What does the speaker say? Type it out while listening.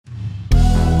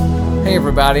Hey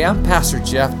everybody, I'm Pastor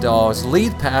Jeff Dawes,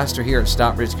 lead pastor here at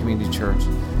Stockbridge Community Church.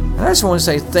 And I just want to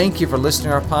say thank you for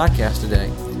listening to our podcast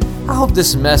today. I hope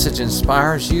this message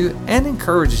inspires you and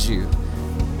encourages you.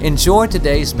 Enjoy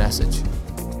today's message.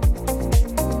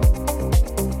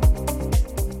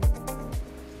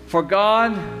 For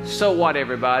God, so what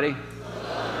everybody?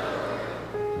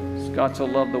 God so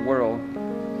loved the world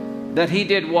that He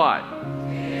did what?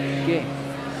 He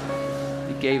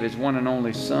gave His one and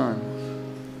only Son,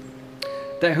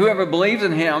 that whoever believes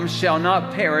in Him shall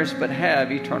not perish but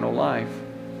have eternal life.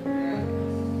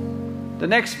 The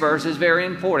next verse is very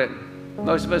important.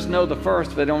 Most of us know the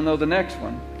first, but don't know the next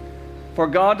one. For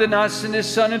God did not send His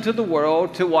Son into the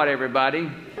world to what,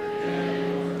 everybody?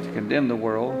 To condemn the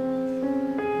world,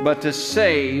 but to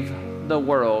save the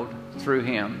world through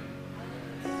Him.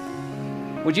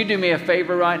 Would you do me a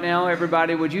favor right now,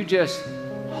 everybody? Would you just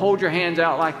hold your hands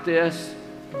out like this,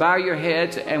 bow your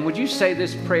heads, and would you say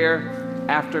this prayer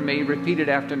after me? Repeat it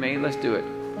after me. Let's do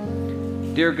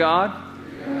it. Dear God,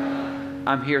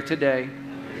 I'm here today.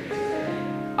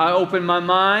 I open my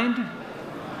mind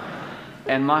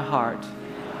and my heart.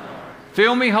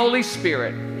 Fill me, Holy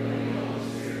Spirit,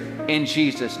 in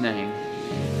Jesus' name.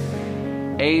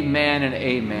 Amen and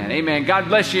amen. Amen. God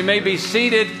bless you. You may be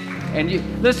seated.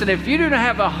 And listen, if you don't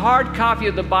have a hard copy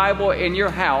of the Bible in your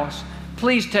house,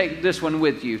 please take this one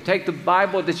with you. Take the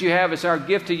Bible that you have. It's our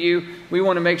gift to you. We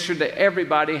want to make sure that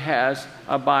everybody has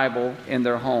a Bible in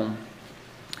their home.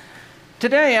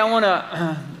 Today, I want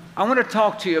to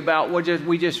talk to you about what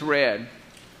we just read.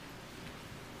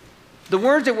 The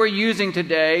words that we're using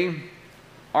today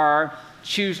are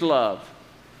choose love.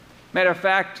 Matter of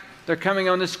fact, they're coming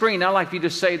on the screen. I'd like for you to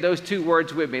say those two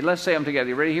words with me. Let's say them together.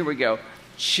 You ready? Here we go.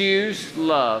 Choose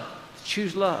love.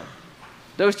 Choose love.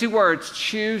 Those two words,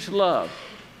 choose love.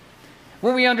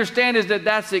 What we understand is that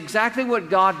that's exactly what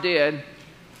God did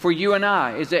for you and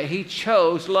I, is that He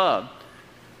chose love.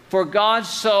 For God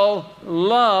so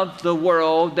loved the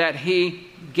world that He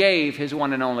gave His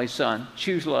one and only Son.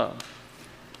 Choose love.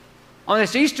 On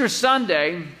this Easter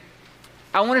Sunday,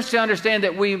 I want us to understand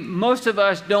that most of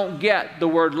us don't get the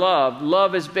word love.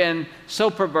 Love has been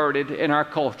so perverted in our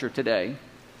culture today.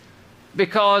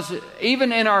 Because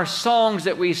even in our songs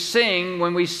that we sing,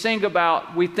 when we sing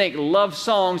about, we think love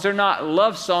songs, they're not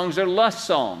love songs, they're lust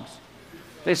songs.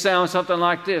 They sound something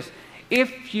like this.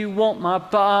 If you want my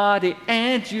body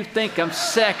and you think I'm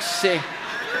sexy.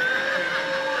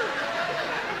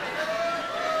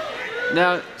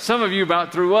 Now, some of you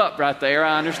about threw up right there,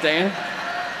 I understand.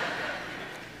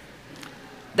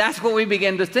 That's what we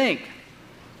begin to think,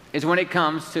 is when it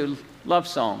comes to love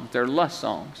songs. They're lust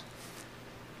songs.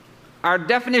 Our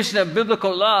definition of biblical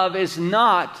love love is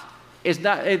not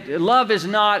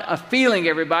a feeling,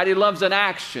 everybody. Love's an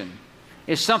action.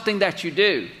 It's something that you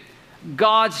do.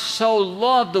 God so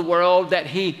loved the world that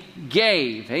He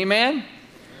gave. Amen?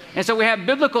 And so we have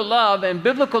biblical love, and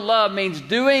biblical love is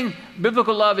doing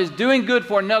good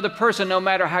for another person no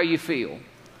matter how you feel.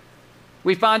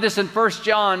 We find this in 1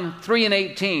 John 3 and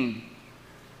 18.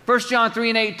 1 John 3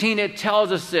 and 18, it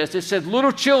tells us this. It says,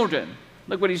 little children,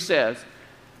 look what he says.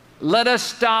 Let us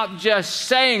stop just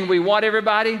saying we want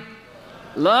everybody.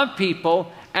 Love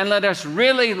people, and let us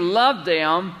really love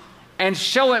them and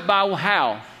show it by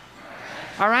how?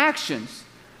 Our actions.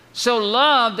 So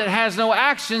love that has no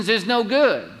actions is no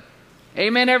good.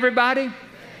 Amen, everybody?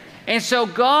 And so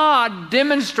God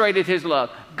demonstrated His love.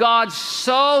 God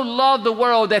so loved the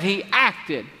world that He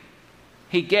acted.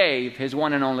 He gave His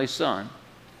one and only Son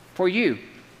for you.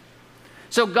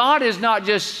 So God is not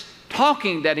just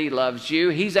talking that He loves you.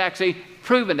 He's actually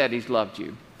proven that He's loved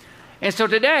you. And so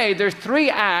today, there's 3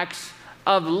 acts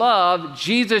of love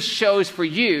Jesus shows for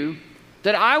you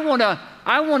that I want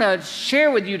to share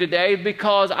with you today,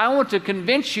 because I want to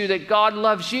convince you that God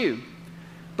loves you.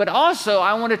 But also,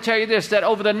 I want to tell you this, that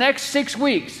over the next 6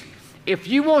 weeks, if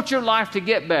you want your life to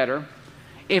get better,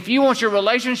 if you want your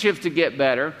relationships to get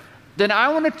better, then I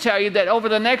want to tell you that over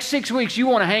the next 6 weeks, you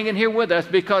want to hang in here with us,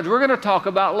 because we're going to talk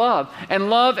about love. And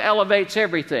love elevates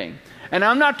everything. And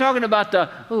I'm not talking about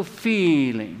the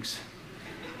feelings.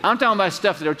 I'm talking about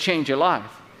stuff that will change your life.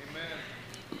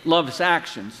 Amen. Love is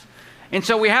actions. And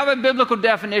so we have a biblical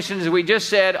definition, as we just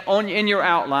said in your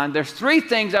outline. There's 3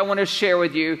 things I want to share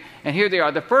with you, and here they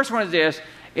are. The first one is this,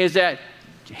 is that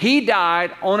He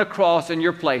died on a cross in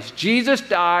your place. Jesus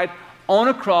died on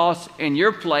a cross in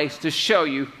your place to show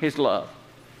you His love.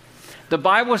 The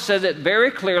Bible says it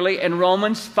very clearly in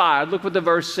Romans 5. Look what the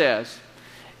verse says.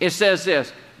 It says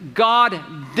this, God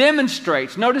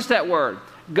demonstrates, notice that word,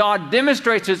 God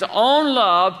demonstrates His own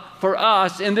love for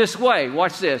us in this way.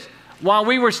 Watch this. While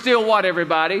we were still what,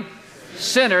 everybody?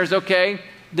 Sinners, okay?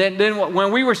 then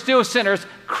when we were still sinners,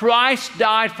 Christ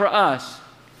died for us.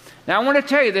 Now, I want to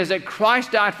tell you this, that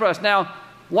Christ died for us. Now,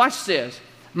 watch this.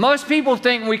 Most people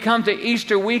think when we come to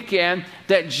Easter weekend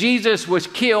that Jesus was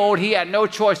killed. He had no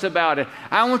choice about it.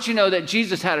 I want you to know that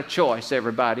Jesus had a choice,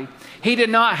 everybody. He did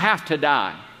not have to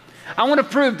die. I want to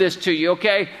prove this to you,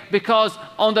 okay? Because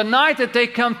on the night that they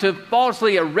come to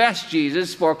falsely arrest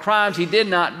Jesus for crimes he did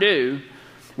not do,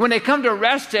 when they come to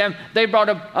arrest him, they brought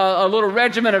a little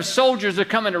regiment of soldiers to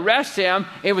come and arrest him.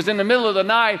 It was in the middle of the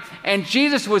night, and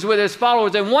Jesus was with his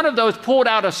followers, and one of those pulled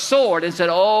out a sword and said,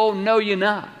 "Oh, no, you're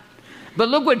not." But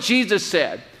look what Jesus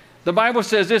said. The Bible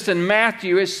says this in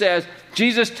Matthew. It says,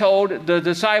 Jesus told the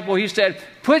disciple, he said,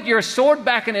 "Put your sword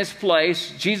back in its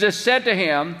place." Jesus said to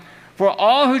him, "For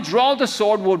all who draw the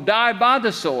sword will die by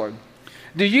the sword.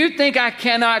 Do you think I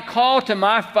cannot call to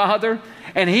my Father,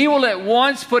 and he will at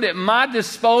once put at my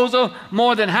disposal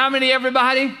more than how many,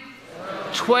 everybody?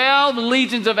 12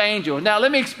 legions of angels." Now,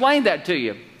 let me explain that to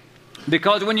you.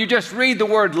 Because when you just read the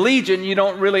word legion, you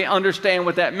don't really understand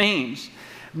what that means.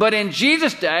 But in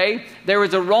Jesus' day, there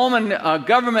was a Roman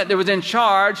government that was in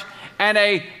charge, and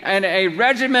a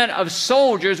regiment of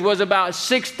soldiers was about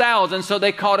 6,000, so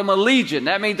they called them a legion.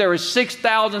 That means there were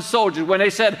 6,000 soldiers. When they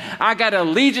said, "I got a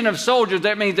legion of soldiers,"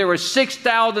 that means there were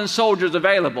 6,000 soldiers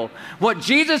available. What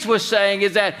Jesus was saying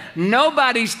is that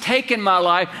nobody's taken my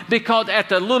life, because at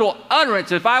the little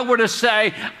utterance, if I were to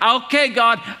say, "Okay,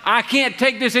 God, I can't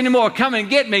take this anymore, come and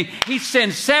get me," he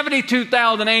sends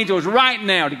 72,000 angels right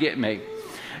now to get me.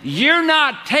 You're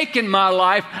not taking my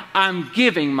life, I'm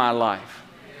giving my life.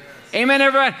 Amen,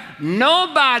 everybody?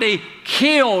 Nobody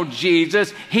killed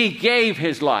Jesus. He gave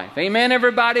his life. Amen,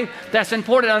 everybody? That's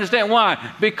important to understand. Why?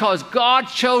 Because God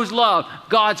chose love.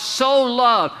 God so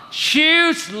loved.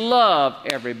 Choose love,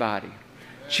 everybody.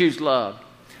 Choose love.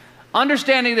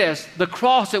 Understanding this, the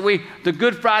cross that the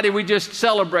Good Friday we just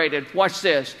celebrated, watch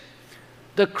this.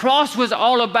 The cross was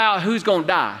all about who's going to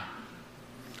die.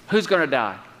 Who's going to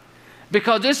die?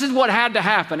 Because this is what had to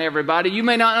happen, everybody. You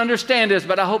may not understand this,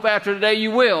 but I hope after today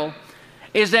you will.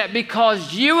 Is that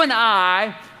because you and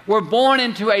I were born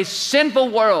into a sinful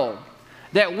world,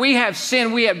 that we have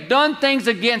sinned, we have done things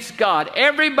against God.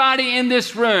 Everybody in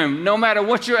this room, no matter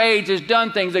what your age, has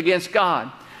done things against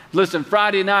God. Listen,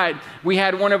 Friday night, we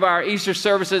had one of our Easter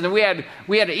services, and we had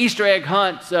an Easter egg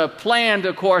hunt planned,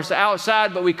 of course,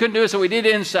 outside, but we couldn't do it, so we did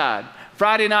it inside.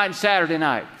 Friday night and Saturday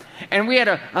night. And we had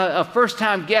a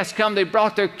first-time guest come. They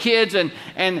brought their kids, and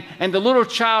the little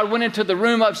child went into the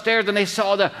room upstairs, and they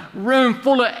saw the room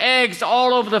full of eggs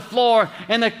all over the floor.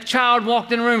 And the child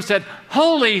walked in the room and said,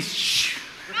 "Holy sh..."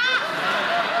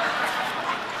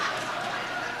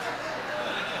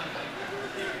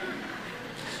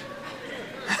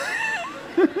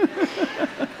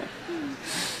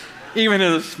 Even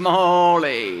at a small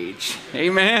age.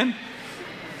 Amen?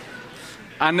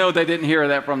 I know they didn't hear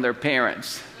that from their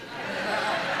parents.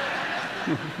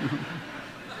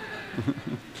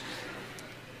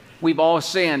 We've all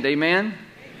sinned, amen?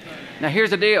 Now here's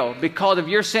the deal. Because of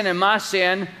your sin and my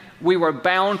sin, we were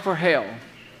bound for hell.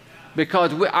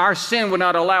 Because our sin would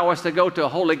not allow us to go to a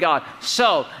holy God.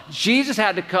 So Jesus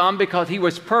had to come because he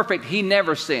was perfect. He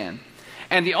never sinned.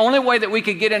 And the only way that we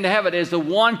could get into heaven is the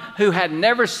one who had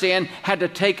never sinned had to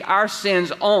take our sins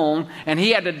on, and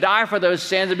he had to die for those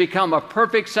sins and become a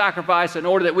perfect sacrifice in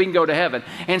order that we can go to heaven.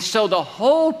 And so the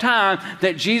whole time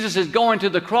that Jesus is going to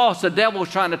the cross, the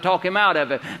devil's trying to talk him out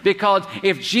of it. Because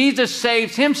if Jesus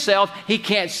saves himself, he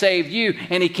can't save you,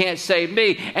 and he can't save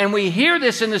me. And we hear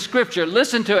this in the scripture.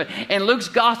 Listen to it. In Luke's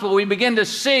gospel, we begin to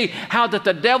see how that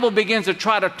the devil begins to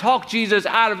try to talk Jesus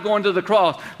out of going to the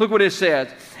cross. Look what it says.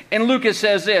 In Luke it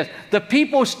says this, "The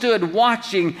people stood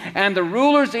watching, and the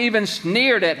rulers even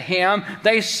sneered at him.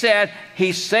 They said,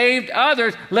 'He saved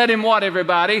others. Let him,'" what,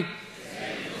 everybody?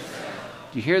 "Save yourself."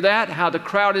 Do you hear that? How the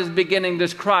crowd is beginning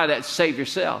this cry that "save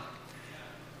yourself."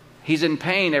 He's in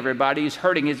pain, everybody. He's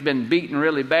hurting. He's been beaten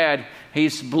really bad.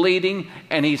 He's bleeding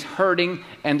and he's hurting,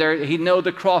 and he knows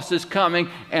the cross is coming,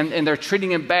 and they're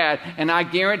treating him bad. And I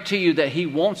guarantee you that he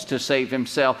wants to save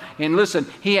himself. And listen,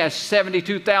 he has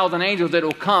 72,000 angels that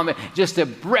will come. Just the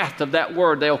breath of that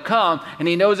word, they'll come, and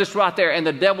he knows it's right there. And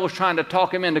the devil's trying to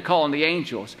talk him into calling the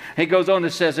angels. He goes on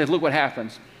and says, look what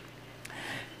happens.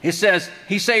 He says,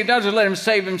 "He saved others, let him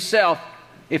save himself,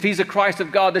 if he's the Christ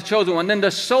of God, the chosen one." Then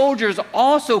the soldiers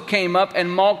also came up and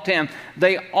mocked him.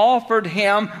 They offered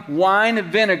him wine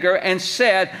vinegar and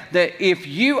said that if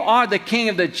you are the king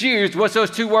of the Jews, what's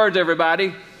those two words,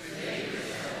 everybody?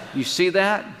 You see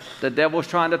that? The devil's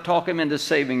trying to talk him into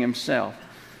saving himself.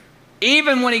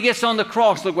 Even when he gets on the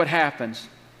cross, look what happens.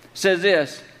 It says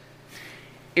this,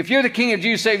 If you're the King of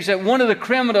Jews, Savior said, one of the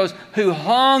criminals who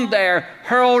hung there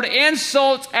hurled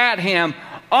insults at him.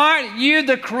 Aren't you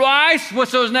the Christ?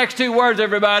 What's those next two words,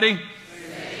 everybody?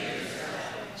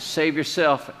 Save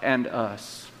yourself and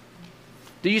us.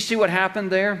 Do you see what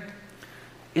happened there?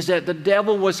 Is that the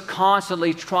devil was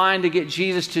constantly trying to get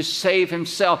Jesus to save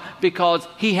himself because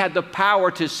he had the power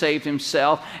to save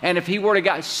himself. And if he were to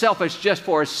get selfish just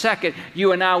for a second,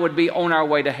 you and I would be on our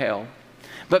way to hell.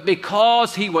 But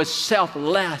because he was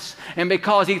selfless, and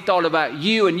because he thought about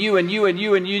you and you and you and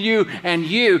you and you and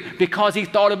you, because he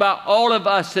thought about all of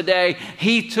us today,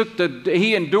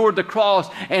 he endured the cross,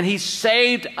 and he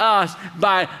saved us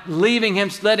by letting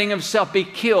himself be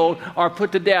killed or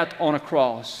put to death on a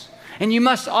cross. And you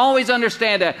must always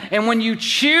understand that. And when you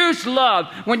choose love,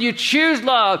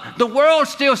 the world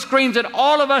still screams at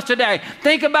all of us today.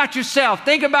 Think about yourself,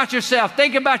 think about yourself,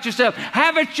 think about yourself.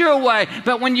 Have it your way.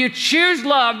 But when you choose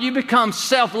love, you become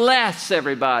selfless,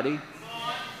 everybody.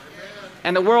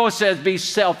 And the world says be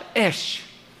selfish.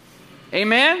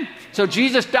 Amen? So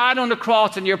Jesus died on the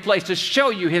cross in your place to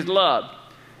show you his love.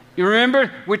 You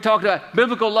remember? We talked about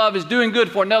biblical love is doing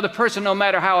good for another person no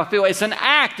matter how I feel. It's an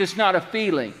act, it's not a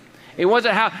feeling. It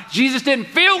wasn't how Jesus didn't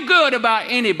feel good about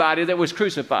anybody that was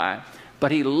crucified,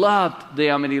 but he loved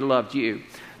them and he loved you.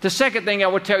 The second thing I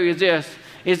will tell you is this,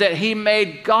 is that he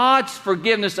made God's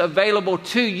forgiveness available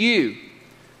to you.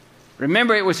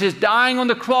 Remember, it was his dying on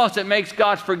the cross that makes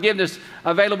God's forgiveness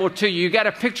available to you. You got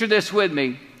to picture this with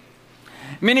me.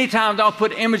 Many times I'll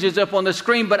put images up on the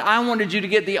screen, but I wanted you to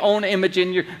get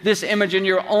this image in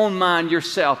your own mind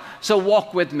yourself. So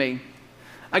walk with me.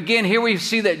 Again, here we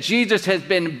see that Jesus has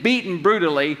been beaten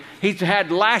brutally. He's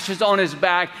had lashes on his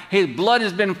back. His blood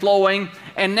has been flowing.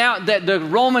 And now that the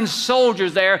Roman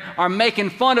soldiers there are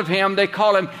making fun of him, they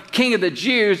call him King of the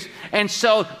Jews. And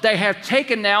so they have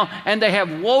taken now and they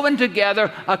have woven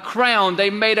together a crown. They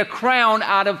made a crown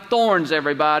out of thorns,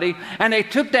 everybody. And they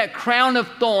took that crown of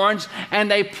thorns and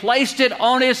they placed it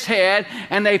on his head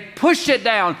and they pushed it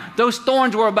down. Those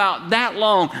thorns were about that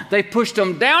long. They pushed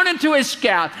them down into his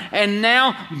scalp, and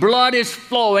now blood is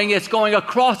flowing. It's going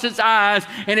across his eyes,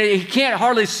 and he can't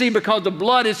hardly see because the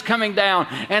blood is coming down.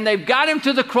 And they've got him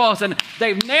to the cross, and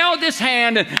they've nailed this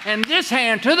hand and this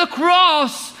hand to the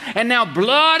cross, and now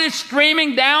blood is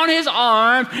streaming down his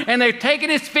arm, and they've taken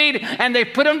his feet and they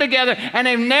put them together, and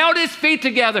they've nailed his feet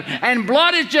together, and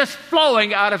blood is just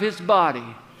flowing out of his body.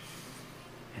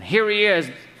 And here he is,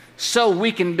 so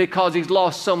weakened because he's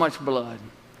lost so much blood.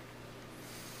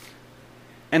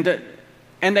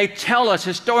 And they tell us,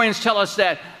 historians tell us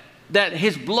that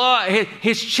his blood,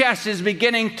 his chest is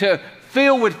beginning to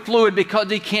fill with fluid because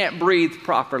he can't breathe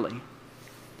properly.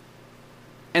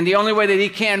 And the only way that he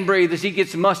can breathe is he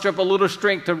gets to muster up a little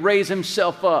strength to raise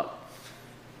himself up.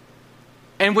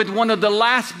 And with one of the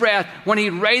last breaths, when he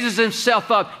raises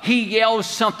himself up, he yells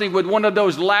something with one of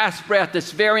those last breaths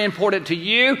that's very important to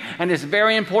you and it's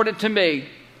very important to me.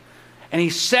 And he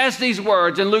says these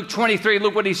words in Luke 23.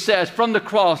 Look what he says from the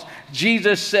cross.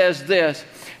 Jesus says this.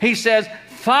 He says,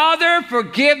 "Father,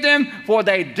 forgive them, for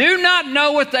they do not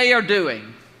know what they are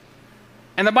doing."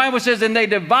 And the Bible says, and they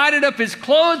divided up his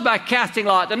clothes by casting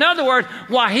lots. In other words,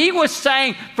 while he was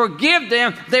saying, forgive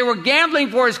them, they were gambling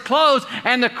for his clothes,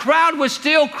 and the crowd was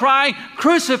still crying,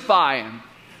 crucify him.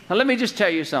 Now let me just tell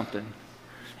you something.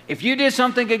 If you did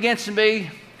something against me,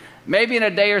 maybe in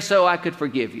a day or so I could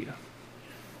forgive you.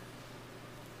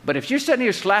 But if you're sitting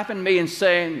here slapping me and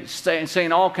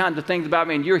saying all kinds of things about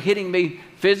me, and you're hitting me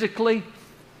physically,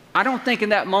 I don't think in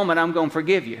that moment I'm going to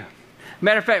forgive you.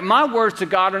 Matter of fact, my words to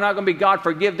God are not going to be, God,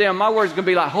 forgive them. My words are going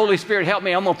to be like, Holy Spirit, help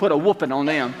me. I'm going to put a whooping on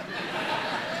them.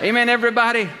 Amen,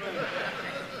 everybody?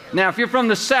 Now, if you're from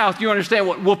the South, you understand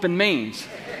what whooping means.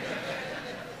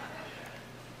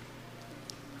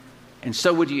 And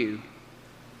so would you.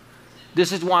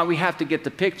 This is why we have to get the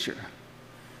picture.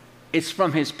 It's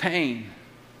from his pain.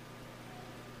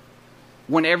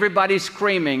 When everybody's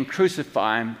screaming,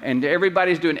 crucify him, and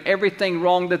everybody's doing everything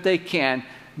wrong that they can,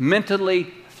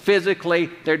 mentally, physically,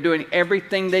 they're doing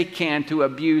everything they can to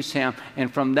abuse him.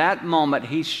 And from that moment,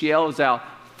 he yells out,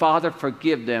 Father,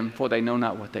 forgive them, for they know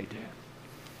not what they do.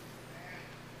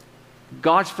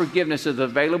 God's forgiveness is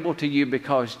available to you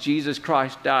because Jesus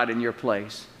Christ died in your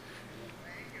place.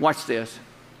 Watch this.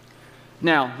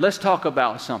 Now, let's talk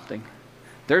about something.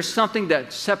 There's something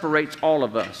that separates all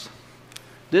of us.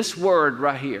 This word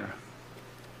right here.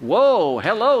 Whoa,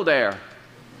 hello there.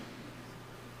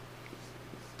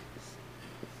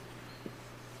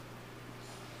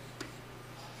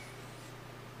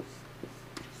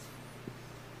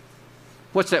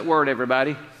 What's that word,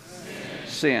 everybody?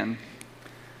 Sin.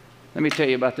 Let me tell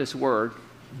you about this word.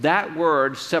 That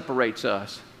word separates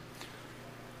us.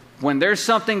 When there's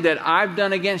something that I've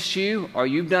done against you or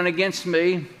you've done against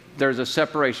me, there's a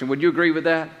separation. Would you agree with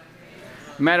that?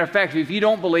 Matter of fact, if you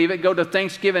don't believe it, go to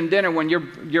Thanksgiving dinner when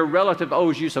your relative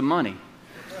owes you some money.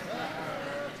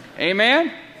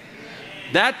 Amen?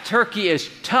 That turkey is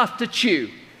tough to chew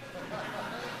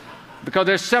because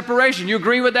there's separation. You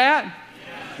agree with that?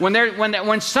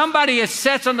 When somebody has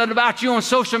said something about you on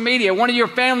social media, one of your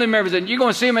family members, and you're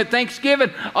going to see them at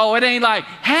Thanksgiving, oh, it ain't like,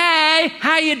 hey,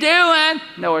 how you doing?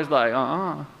 No, it's like,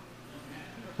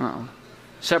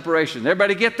 Separation.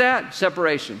 Everybody get that?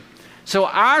 Separation. So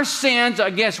our sins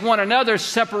against one another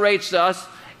separates us.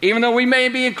 Even though we may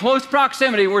be in close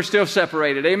proximity, we're still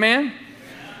separated. Amen?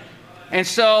 And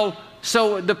so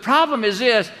the problem is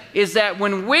this, is that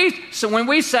when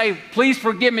we say, please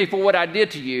forgive me for what I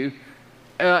did to you,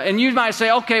 and you might say,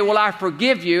 okay, well, I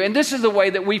forgive you. And this is the way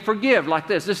that we forgive, like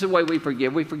this. This is the way we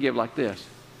forgive. We forgive like this.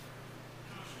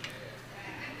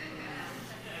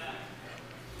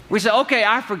 We say, okay,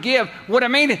 I forgive. What I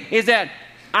mean is that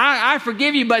I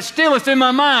forgive you, but still it's in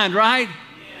my mind, right?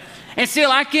 And still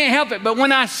I can't help it. But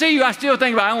when I see you, I still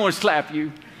think about, I want to slap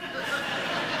you.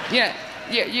 Yeah.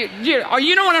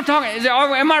 You know what I'm talking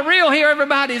about? Am I real here,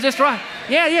 everybody? Is this right?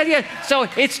 Yeah. So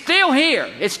it's still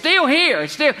here. It's still here.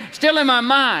 It's still in my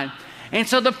mind. And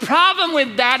so the problem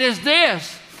with that is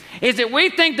this, is that we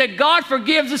think that God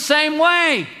forgives the same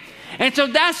way. And so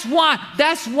that's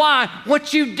why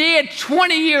what you did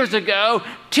 20 years ago,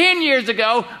 10 years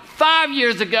ago, 5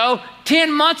 years ago,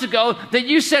 10 months ago, that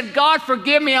you said, God,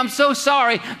 forgive me, I'm so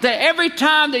sorry, that every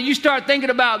time that you start thinking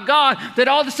about God, that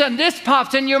all of a sudden this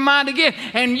pops in your mind again,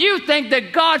 and you think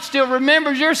that God still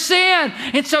remembers your sin.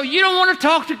 And so you don't want to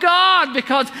talk to God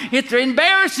because it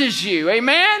embarrasses you.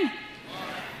 Amen?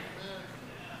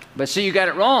 But see, you got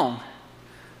it wrong.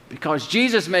 Because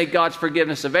Jesus made God's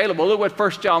forgiveness available. Look what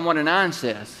 1 John 1:9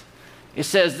 says. It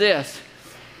says this,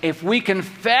 if we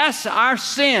confess our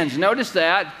sins, notice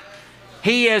that,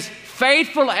 He is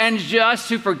faithful and just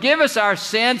to forgive us our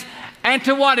sins and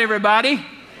to what, everybody?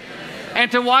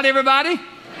 And to what, everybody?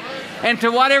 And to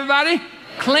what, everybody?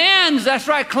 Cleanse. That's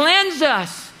right, cleanse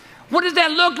us. What does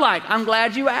that look like? I'm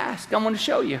glad you asked. I'm going to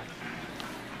show you.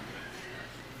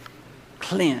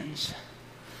 Cleanse.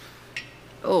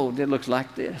 Oh, it looks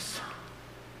like this.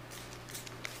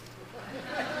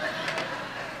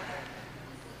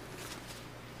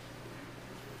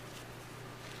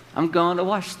 I'm going to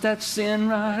wash that sin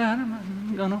right out of my...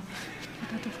 I'm going to...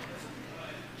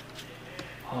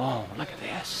 Oh, look at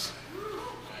this.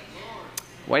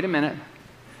 Wait a minute.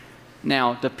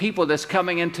 Now, the people that's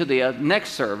coming into the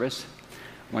next service,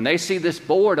 when they see this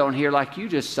board on here like you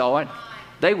just saw it,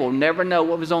 they will never know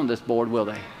what was on this board, will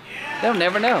they? They'll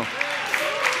never know.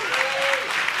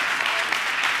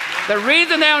 The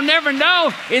reason they'll never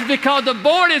know is because the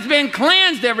board has been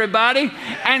cleansed, everybody.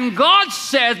 And God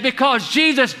says, because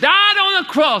Jesus died on the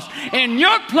cross in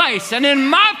your place and in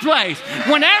my place,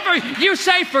 whenever you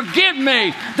say, forgive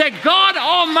me, that God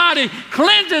Almighty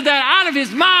cleanses that out of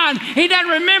His mind. He doesn't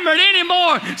remember it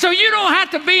anymore. So you don't have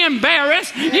to be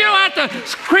embarrassed. You don't have to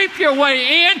creep your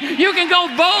way in. You can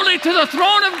go boldly to the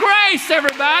throne of grace,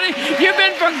 everybody. You've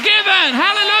been forgiven.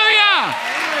 Hallelujah.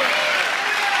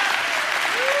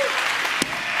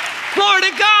 Glory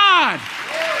to God.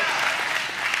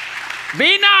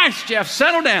 Be nice, Jeff.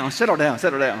 Settle down.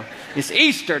 It's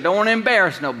Easter. Don't want to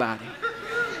embarrass nobody.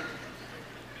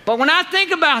 But when I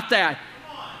think about that,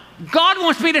 God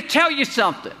wants me to tell you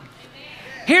something.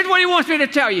 Here's what He wants me to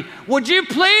tell you. Would you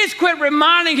please quit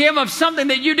reminding Him of something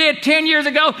that you did 10 years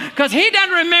ago? Because He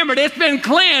doesn't remember it. It's been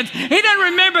cleansed. He doesn't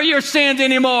remember your sins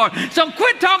anymore. So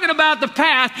quit talking about the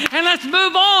past and let's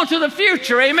move on to the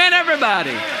future. Amen,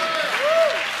 everybody.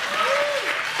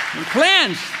 And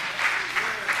cleansed.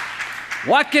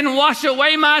 What can wash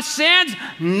away my sins?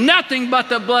 Nothing but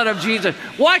the blood of Jesus.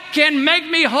 What can make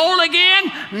me whole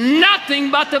again?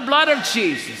 Nothing but the blood of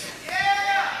Jesus.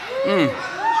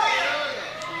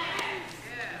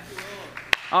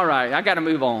 All right, I got to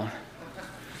move on.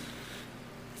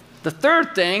 The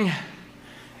third thing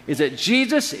is that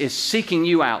Jesus is seeking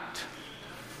you out.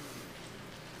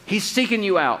 He's seeking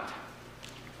you out.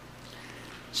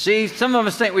 See, some of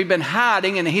us think we've been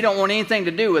hiding and He don't want anything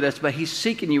to do with us, but He's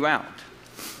seeking you out.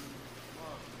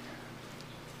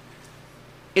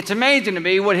 It's amazing to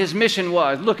me what His mission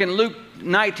was. Look in Luke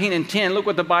 19:10, look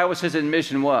what the Bible says His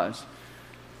mission was.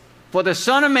 For the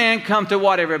Son of Man come to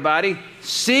what, everybody?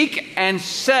 Seek and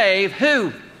save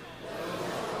who?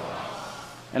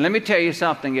 And let me tell you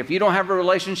something. If you don't have a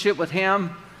relationship with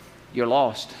Him, you're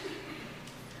lost.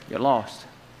 You're lost.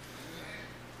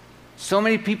 So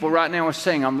many people right now are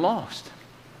saying, I'm lost.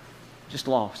 just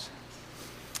lost.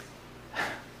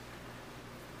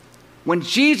 When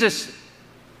Jesus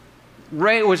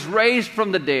was raised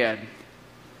from the dead,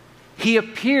 he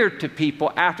appeared to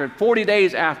people after, 40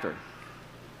 days after.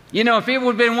 You know, if it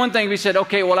would have been one thing, we said,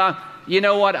 okay, well, you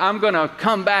know what, I'm going to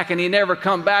come back, and he never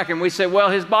come back. And we said, well,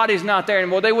 his body's not there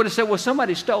anymore. They would have said, well,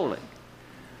 somebody stole it.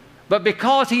 But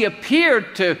because he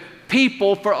appeared to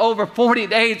people for over 40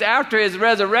 days after his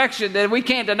resurrection, then we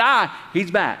can't deny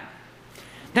he's back.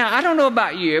 Now, I don't know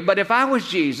about you, but if I was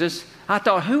Jesus, I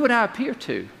thought, who would I appear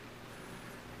to?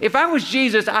 If I was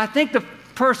Jesus, I think the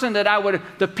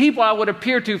people I would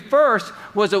appear to first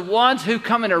was the ones who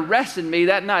come and arrested me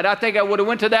that night. I think I would have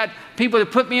went to that people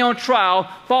that put me on trial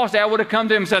falsely. I would have come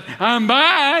to him and said, I'm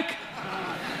back.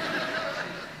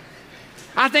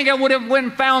 I think I would have went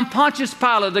and found Pontius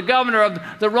Pilate, the governor of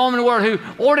the Roman world, who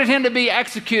ordered him to be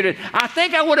executed. I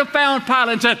think I would have found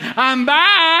Pilate and said, I'm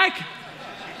back.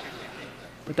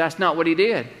 But that's not what he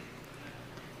did.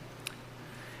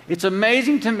 It's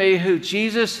amazing to me who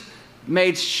Jesus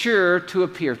made sure to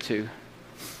appear to.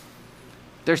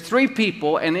 There's three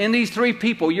people, and in these three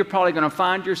people, you're probably going to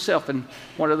find yourself in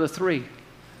one of the three.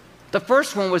 The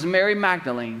first one was Mary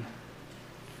Magdalene.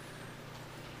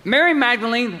 Mary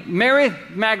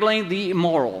Magdalene the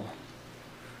immoral.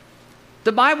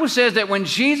 The Bible says that when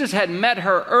Jesus had met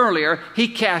her earlier, he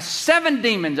cast 7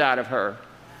 demons out of her.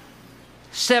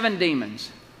 7 demons.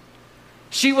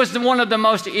 She was one of the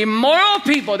most immoral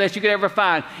people that you could ever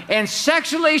find. And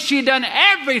sexually, she'd done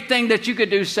everything that you could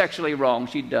do sexually wrong.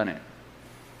 She'd done it.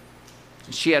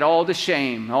 She had all the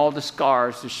shame, all the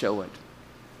scars to show it.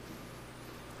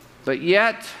 But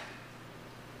yet,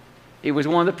 it was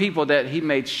one of the people that he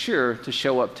made sure to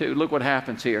show up to. Look what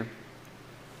happens here.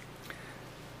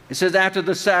 It says, after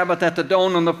the Sabbath, at the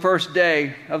dawn on the first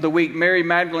day of the week, Mary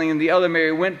Magdalene and the other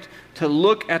Mary went to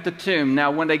look at the tomb.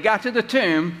 Now, when they got to the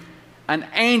tomb, an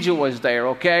angel was there,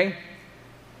 okay?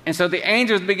 And so the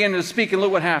angels began to speak, and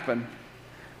look what happened.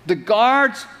 The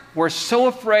guards were so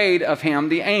afraid of him,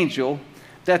 the angel,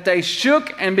 that they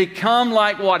shook and become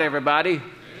like what, everybody? Amen.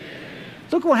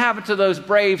 Look what happened to those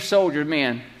brave soldier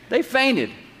men. They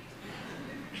fainted.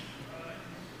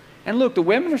 And look, the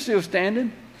women are still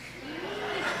standing.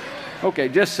 Okay,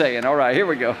 just saying. All right, here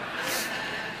we go.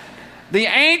 The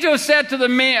angel said to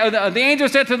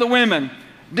the women,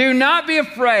 do not be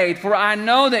afraid, for I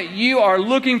know that you are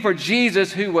looking for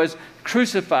Jesus who was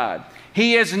crucified.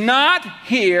 He is not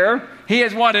here. He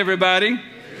is what, everybody?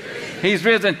 He's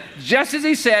risen. Just as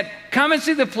he said, come and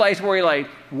see the place where he lay.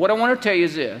 What I want to tell you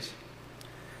is this,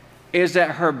 is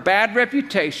that her bad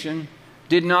reputation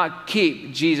did not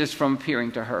keep Jesus from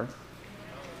appearing to her.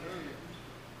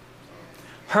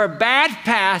 Her bad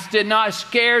past did not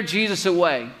scare Jesus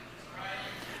away.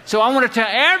 So I want to tell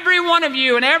every one of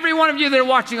you and every one of you that are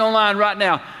watching online right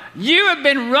now, you have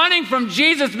been running from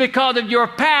Jesus because of your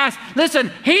past.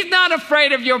 Listen, he's not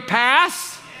afraid of your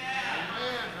past.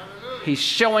 He's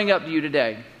showing up to you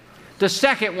today. The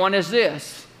second one is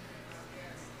this.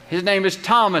 His name is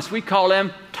Thomas. We call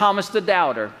him Thomas the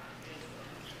Doubter.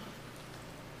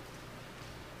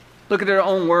 Look at their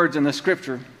own words in the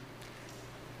scripture.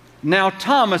 Now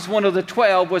Thomas, one of the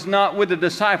 12, was not with the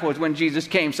disciples when Jesus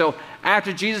came. So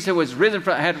after Jesus had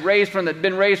been raised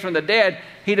from the dead,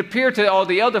 he'd appeared to all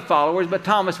the other followers, but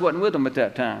Thomas wasn't with them at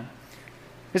that time.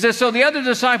 It says, so the other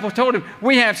disciples told him,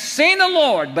 we have seen the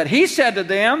Lord. But he said to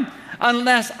them,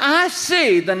 unless I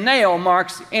see the nail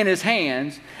marks in his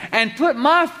hands, and put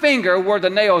my finger where the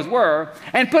nails were,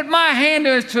 and put my hand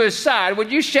to his side.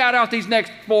 Would you shout out these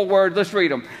next 4 words? Let's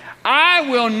read them. I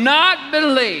will not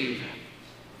believe.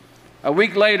 A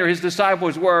week later, his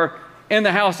disciples were in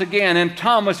the house again, and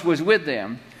Thomas was with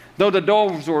them. Though the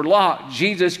doors were locked,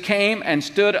 Jesus came and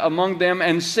stood among them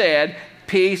and said,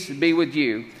 peace be with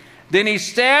you. Then he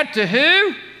said to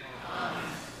who? Thomas.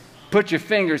 Put your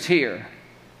fingers here.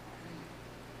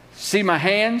 See my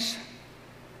hands?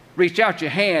 Reach out your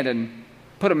hand and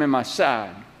put them in my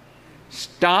side.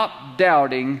 Stop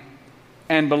doubting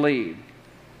and believe.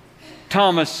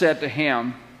 Thomas said to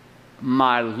him,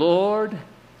 my Lord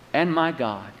and my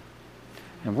God.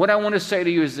 And what I want to say to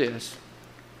you is this,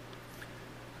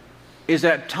 is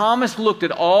that Thomas looked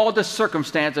at all the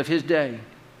circumstance of his day,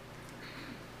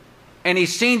 and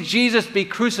he's seen Jesus be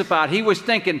crucified. He was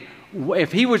thinking,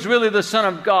 if he was really the Son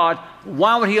of God,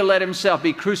 why would he have let himself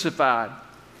be crucified?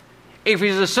 If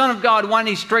he's the Son of God, why didn't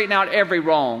he straighten out every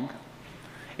wrong?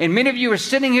 And many of you are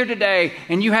sitting here today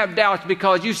and you have doubts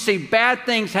because you see bad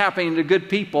things happening to good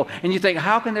people, and you think,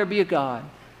 how can there be a God?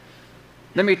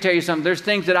 Let me tell you something. There's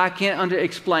things that I can't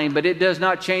explain, but it does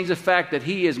not change the fact that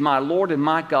He is my Lord and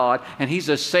my God, and He's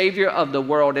the Savior of the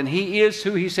world, and He is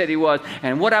who He said He was.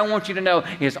 And what I want you to know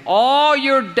is all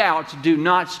your doubts do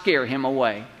not scare Him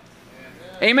away.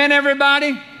 Amen,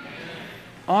 everybody? Amen.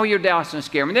 All your doubts don't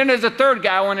scare Him. And then there's a third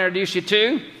guy I want to introduce you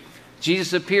to.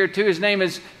 Jesus appeared to. His name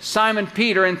is Simon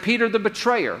Peter, and Peter the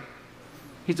betrayer.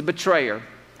 He's a betrayer.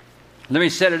 Let me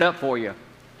set it up for you.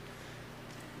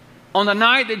 On the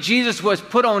night that Jesus was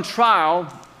put on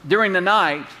trial, during the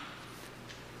night,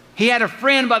 He had a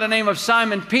friend by the name of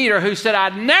Simon Peter who said,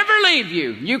 "I'd never leave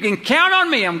you. You can count on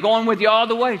me. I'm going with you all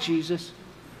the way, Jesus."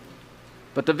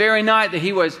 But the very night that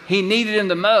he needed Him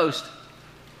the most,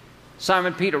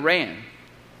 Simon Peter ran.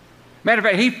 Matter of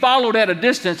fact, he followed at a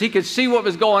distance. He could see what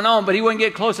was going on, but he wouldn't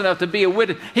get close enough to be a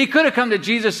witness. He could have come to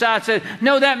Jesus' side and said,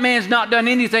 "No, that man's not done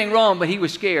anything wrong," but he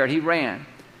was scared. He ran.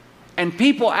 And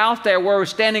people out there were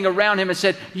standing around him and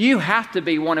said, "You have to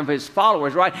be one of his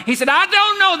followers, right?" He said, "I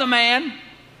don't know the man."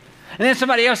 And then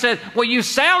somebody else said, "Well, you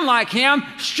sound like him.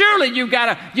 Surely you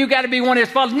gotta be one of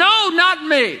his followers." "No, not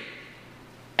me."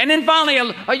 And then finally a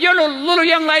little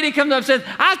young lady comes up and says,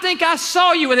 "I think I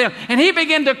saw you with him." And he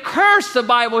began to curse, the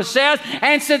Bible says,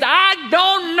 and said, "I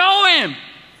don't know him."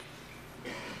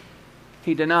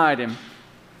 He denied Him.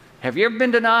 Have you ever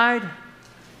been denied?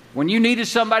 When you needed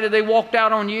somebody, they walked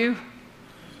out on you?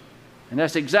 And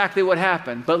that's exactly what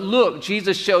happened. But look,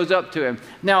 Jesus shows up to him.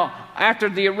 Now, after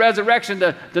the resurrection,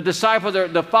 the disciples,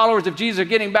 the followers of Jesus are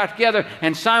getting back together,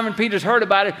 and Simon Peter's heard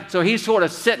about it, so he's sort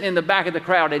of sitting in the back of the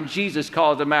crowd, and Jesus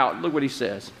calls him out. Look what He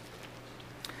says.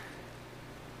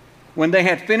 When they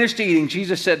had finished eating,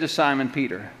 Jesus said to Simon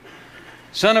Peter,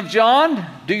 "Son of John,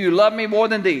 do you love me more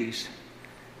than these?"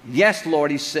 "Yes,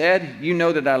 Lord," he said, "you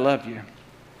know that I love you."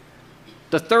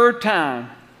 The third time,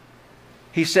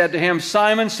 He said to him,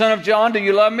 "Simon, son of John, do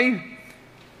you love me?"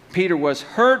 Peter was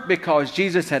hurt because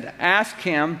Jesus had asked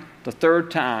him the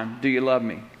third time, "Do you love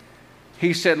me?"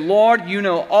 He said, "Lord, you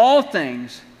know all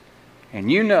things,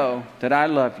 and you know that I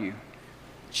love you."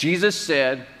 Jesus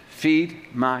said, "Feed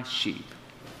my sheep."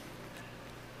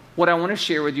 What I want to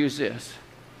share with you is this,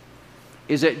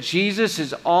 is that Jesus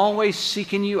is always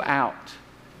seeking you out,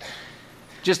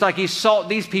 just like He sought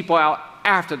these people out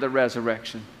after the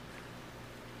resurrection.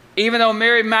 Even though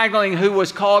Mary Magdalene, who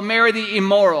was called Mary the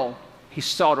Immoral, He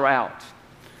sought her out.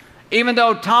 Even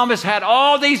though Thomas had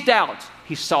all these doubts,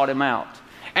 He sought him out.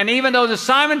 And even though the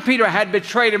Simon Peter had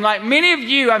betrayed Him, like many of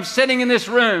you, I'm sitting in this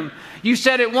room, you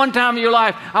said at one time in your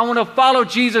life, "I want to follow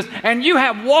Jesus," and you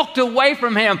have walked away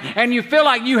from Him, and you feel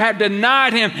like you have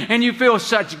denied Him, and you feel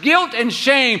such guilt and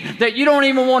shame that you don't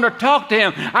even want to talk to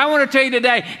Him. I want to tell you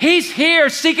today, He's here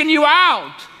seeking you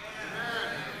out.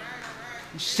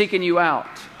 He's seeking you out.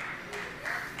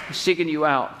 He's seeking you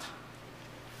out.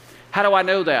 How do I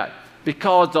know that?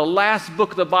 Because the last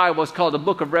book of the Bible is called the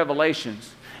book of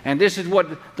Revelations. And this is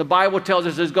what the Bible tells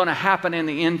us is going to happen in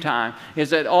the end time,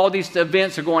 is that all these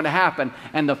events are going to happen.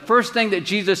 And the first thing that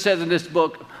Jesus says in this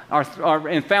book are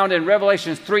found in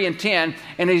Revelations 3 and 10.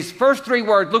 And these first three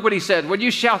words, look what He said. Would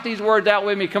you shout these words out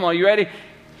with me? Come on, you ready?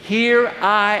 Here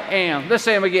I am. Let's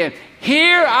say them again.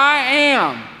 Here I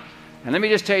am. And let me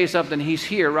just tell you something. He's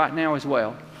here right now as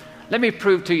well. Let me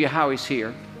prove to you how He's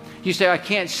here. You say, "I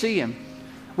can't see Him."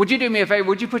 Would you do me a favor?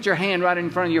 Would you put your hand right in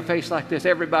front of your face like this?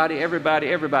 Everybody, everybody,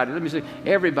 everybody. Let me see.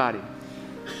 Everybody.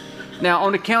 Now,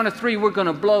 on the count of 3, we're going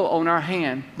to blow on our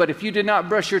hand. But if you did not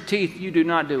brush your teeth, you do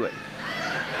not do it.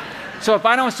 So if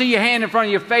I don't see your hand in front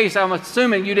of your face, I'm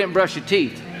assuming you didn't brush your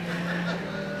teeth.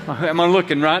 I'm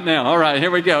looking right now. All right,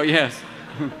 here we go. Yes.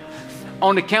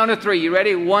 On the count of 3, you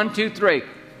ready? 1, 2, 3.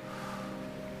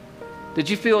 Did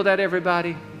you feel that,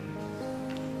 everybody?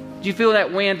 Did you feel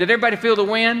that wind? Did everybody feel the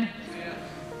wind? Yeah.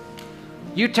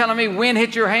 You telling me wind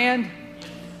hit your hand?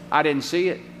 I didn't see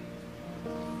it.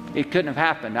 It couldn't have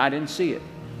happened. I didn't see it.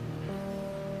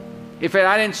 If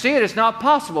I didn't see it, it's not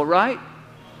possible, right?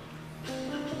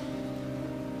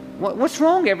 What's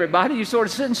wrong, everybody? You're sort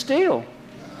of sitting still.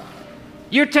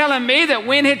 You're telling me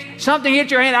that something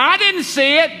hit your hand. I didn't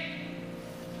see it.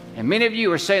 And many of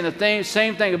you are saying the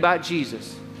same thing about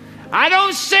Jesus. I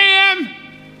don't see Him.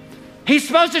 He's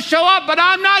supposed to show up, but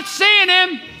I'm not seeing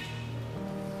Him.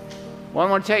 Well, I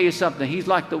want to tell you something. He's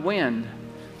like the wind,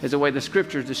 is the way the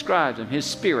Scriptures describes Him. His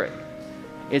Spirit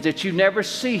is that you never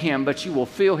see Him, but you will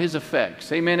feel His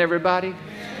effects. Amen, everybody?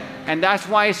 And that's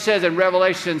why He says in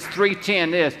Revelations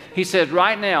 3:10 this. He says,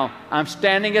 right now, I'm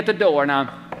standing at the door and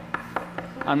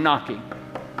I'm knocking.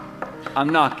 I'm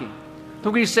knocking.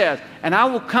 Look what He says. And I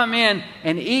will come in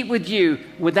and eat with you,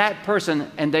 with that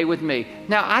person, and they with me.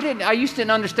 Now, I used to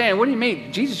understand. What do you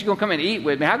mean? Jesus, you're going to come in and eat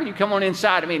with me? How can you come on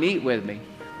inside of me and eat with me?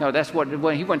 No, that's what he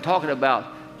wasn't talking about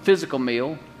physical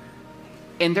meal.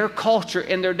 In their culture,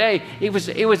 in their day, it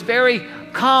was very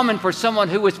common for someone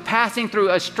who was passing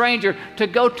through, a stranger, to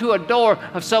go to a door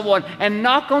of someone and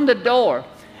knock on the door.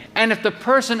 And if the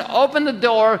person opened the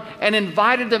door and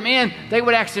invited them in, they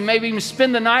would actually maybe even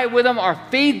spend the night with them or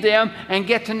feed them and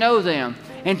get to know them.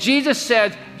 And Jesus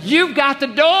said, you've got the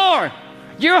door.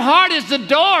 Your heart is the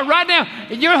door right now.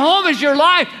 Your home is your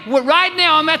life. Well, right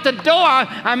now, I'm at the door.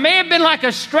 I may have been like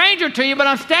a stranger to you, but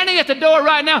I'm standing at the door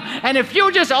right now. And if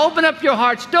you just open up your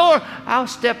heart's door, I'll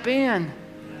step in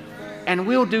and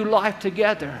we'll do life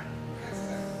together.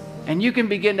 And you can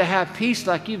begin to have peace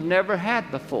like you've never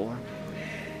had before.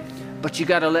 But you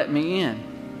got to let me in.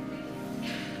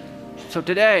 So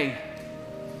today,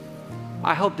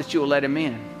 I hope that you'll let him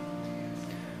in.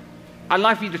 I'd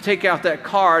like for you to take out that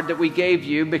card that we gave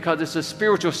you because it's a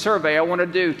spiritual survey I want to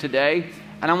do today.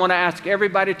 And I want to ask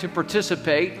everybody to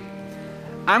participate.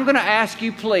 I'm going to ask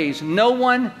you, please, no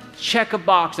one check a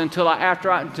box until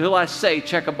I say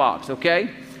check a box, okay?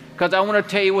 Because I want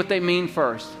to tell you what they mean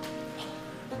first.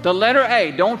 The letter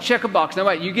A, don't check a box.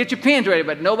 Nobody, you get your pens ready,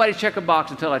 but nobody check a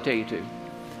box until I tell you to.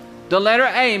 The letter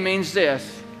A means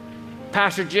this.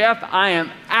 Pastor Jeff, I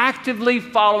am actively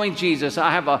following Jesus.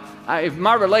 If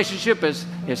my relationship is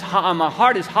hot, my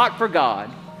heart is hot for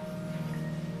God.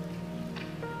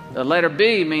 The letter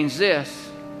B means this,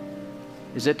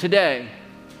 is that today,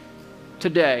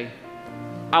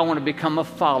 I want to become a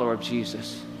follower of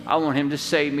Jesus. I want him to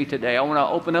save me today. I want to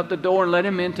open up the door and let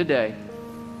him in today.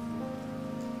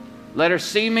 Letter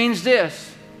C means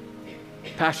this,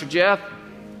 Pastor Jeff,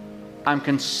 I'm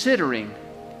considering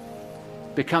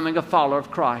becoming a follower of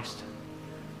Christ.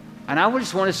 And I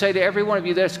just want to say to every one of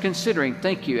you that's considering,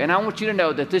 thank you. And I want you to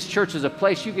know that this church is a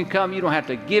place you can come. You don't have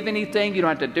to give anything. You don't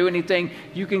have to do anything.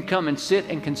 You can come and sit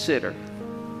and consider.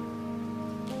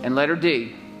 And letter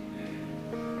D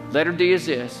is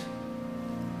this,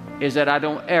 is that I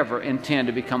don't ever intend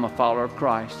to become a follower of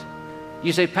Christ.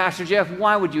 You say, Pastor Jeff,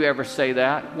 why would you ever say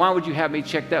that? Why would you have me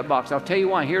check that box? I'll tell you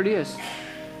why. Here it is.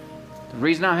 The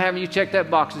reason I'm having you check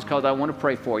that box is because I want to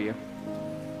pray for you.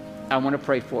 I want to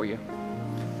pray for you.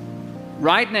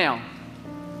 Right now,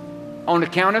 on the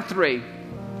count of 3,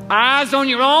 eyes on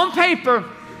your own paper.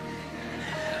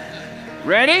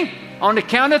 Ready? On the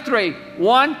count of 3.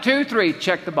 1, 2, 3.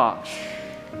 Check the box.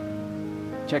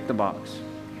 Check the box.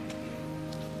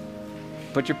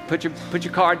 Put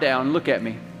your card down and look at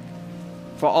me.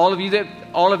 For all of you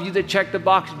that check the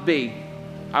box B,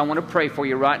 I want to pray for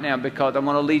you right now because I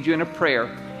want to lead you in a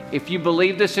prayer. If you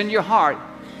believe this in your heart,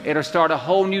 it'll start a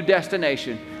whole new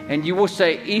destination. And you will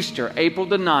say, Easter, April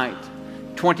the 9th,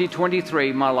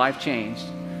 2023, my life changed.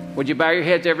 Would you bow your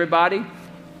heads, everybody?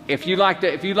 If you'd like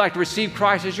to receive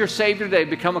Christ as your Savior today,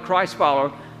 become a Christ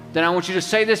follower, then I want you to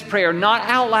say this prayer, not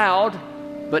out loud,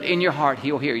 but in your heart.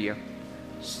 He'll hear you.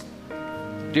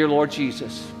 Dear Lord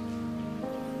Jesus,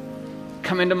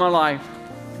 come into my life.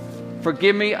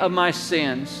 Forgive me of my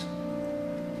sins.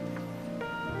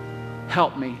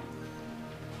 Help me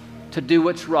to do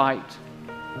what's right.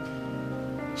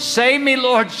 Save me,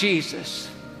 Lord Jesus.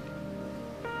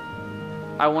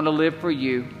 I want to live for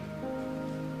you.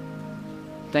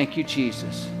 Thank you,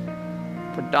 Jesus,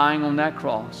 for dying on that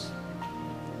cross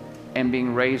and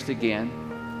being raised again.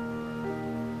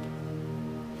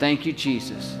 Thank you,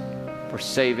 Jesus, for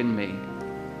saving me.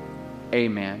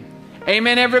 Amen.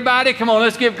 Amen, everybody. Come on,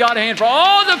 let's give God a hand for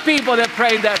all the people that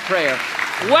prayed that prayer.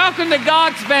 Welcome to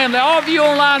God's family. All of you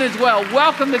online as well.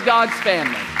 Welcome to God's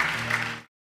family.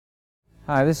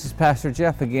 Hi, this is Pastor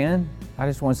Jeff again. I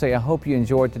just want to say I hope you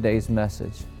enjoyed today's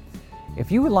message. If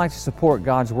you would like to support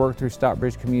God's work through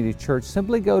Stockbridge Community Church,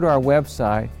 simply go to our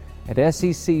website at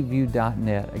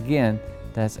sccview.net. Again,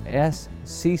 that's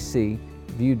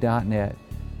sccview.net,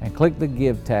 and click the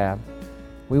Give tab.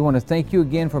 We want to thank you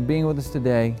again for being with us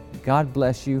today. God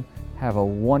bless you. Have a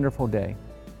wonderful day.